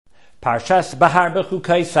Parshas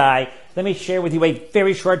Behar-Bechukosai. Let me share with you a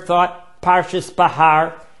very short thought. Parshas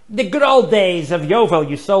Behar. The good old days of Yovel,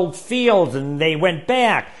 you sold fields and they went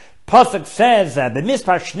back. Pasuk says,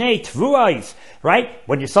 "B'mispar shnei tvuos," right?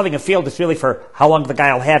 When you're selling a field, it's really for how long the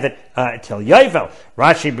guy will have it till Yovel.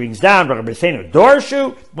 Rashi brings down,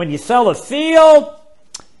 Dorshu, when you sell a field,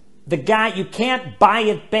 the guy, you can't buy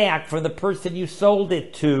it back from the person you sold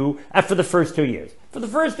it to for the first 2 years. For the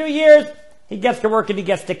first 2 years, he gets to work and he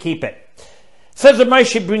gets to keep it. Says that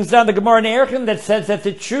Moshe brings down the Gemara in Erechim that says that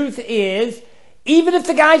the truth is, even if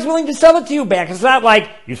the guy's willing to sell it to you back, it's not like,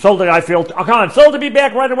 you sold the guy field, oh, come on, sold it to me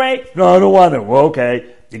back right away? No, I don't want it. Well,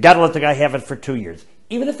 okay. You got to let the guy have it for 2 years.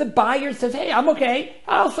 Even if the buyer says, hey, I'm okay,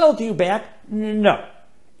 I'll sell it to you back. No.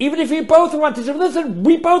 Even if you both want to say, listen,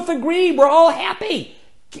 we both agree, we're all happy.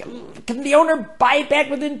 Can the owner buy it back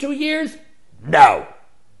within 2 years? No.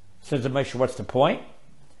 Says the Moshe, what's the point?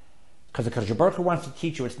 Because the Kadosh Baruch Hu wants to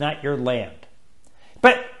teach you it's not your land.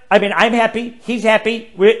 But, I mean, I'm happy, he's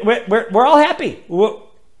happy, we're all happy.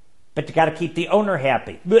 But you got to keep the owner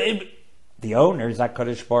happy. The owner is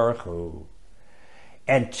HaKadosh Baruch Hu.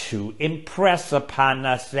 And to impress upon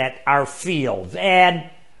us that our fields and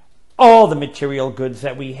all the material goods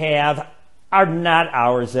that we have are not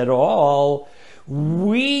ours at all.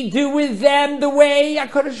 We do with them the way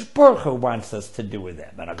HaKadosh Baruch Hu wants us to do with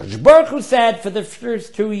them. And HaKadosh Baruch Hu said for the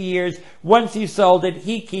first 2 years, once you sold it,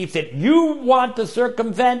 he keeps it. You want to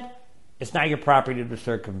circumvent? It's not your property to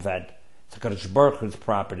circumvent. It's HaKadosh Baruch Hu's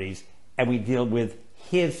properties, and we deal with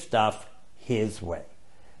his stuff his way.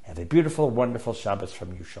 Have a beautiful, wonderful Shabbos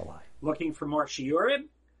from Yerushalayim. Looking for more shiurim?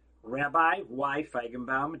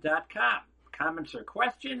 RabbiYFeigenbaum.com. Comments or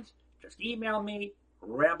questions? Just email me,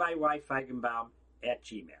 RabbiYFeigenbaum@gmail.com.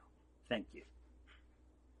 Thank you.